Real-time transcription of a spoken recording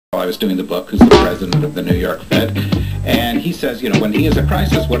I was doing the book, who's the president of the New York Fed, and he says, when he has a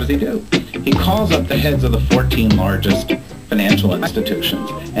crisis, what does he do? He calls up the heads of the 14 largest financial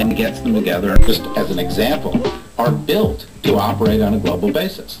institutions and gets them together, just as an example, are built to operate on a global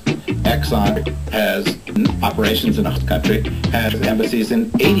basis. Exxon has operations in a country, has embassies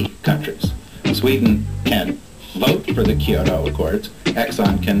in 80 countries. Sweden can vote for the Kyoto Accords.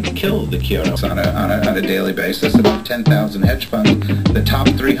 Exxon can kill the Kyoto on a daily basis. About 10,000 hedge funds. The top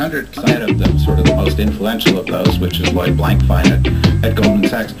 300 head of them, sort of the most influential of those, which is Lloyd Blankfein at Goldman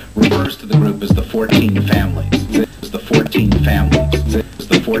Sachs, refers to the group as the 14 families. It's the 14 families. It's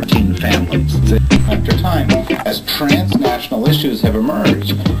the 14 families. After time, as transnational issues have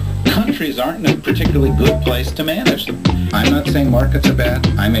emerged, countries aren't in a particularly good place to manage them. I'm not saying markets are bad.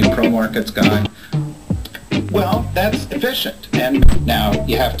 I'm a pro-markets guy. Well, that's efficient. And now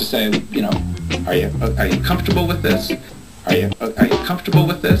you have to say, are you comfortable with this? Are you comfortable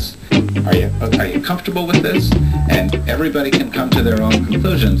with this? Are you comfortable with this? And everybody can come to their own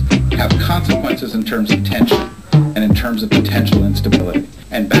conclusions, have consequences in terms of tension and in terms of potential instability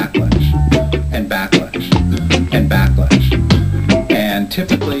and backlash and backlash and backlash. And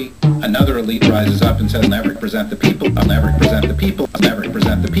typically another elite rises up and says, I'll never represent the people, I'll never represent the people, I'll never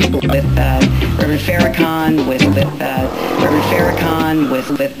represent the people. With Reverend Farrakhan, with Reverend Farrakhan, with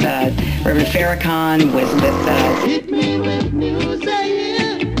Reverend Farrakhan, with Hit me with music.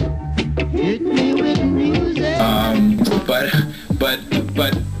 Hit me with music. But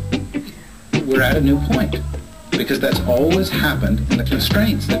we're at a new point, because that's always happened in the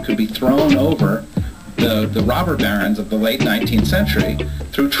constraints that could be thrown over the robber barons of the late 19th century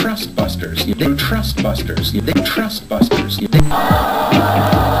through trust busters. Through trust busters. Trust busters.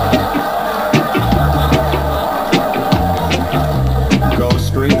 Go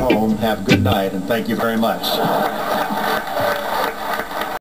straight home, have a good night, and thank you very much.